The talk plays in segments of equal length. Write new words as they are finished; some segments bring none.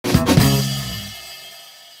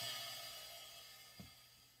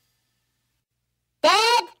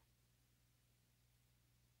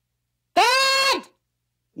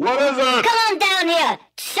What is it? Come on down here.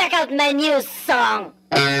 Check out my new song.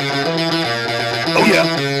 Oh yeah.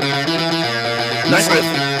 Nice riff.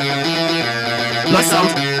 Nice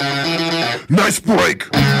sound. Nice break.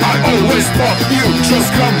 I always thought you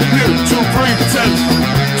just come here to pretend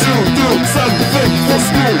to do something for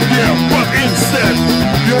school, yeah, but instead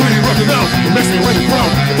you're really rocking out. It makes me really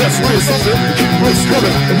proud. That's really something. Keep the race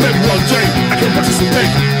coming, and maybe one day I can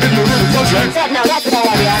participate in your little project. No, that's a bad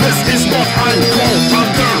idea. This is what I call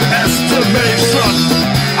underestimation.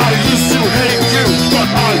 I used to hate you, but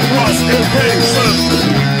I was impatient.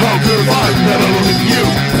 How could I never look at you?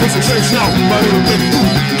 Things have changed now, my little big boo.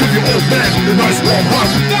 Give your old man a nice warm hug.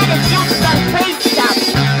 That is just some crazy stuff.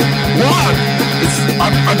 What?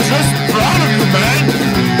 I'm just proud of you, man.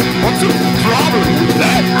 What's the problem with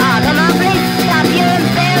that? Ah,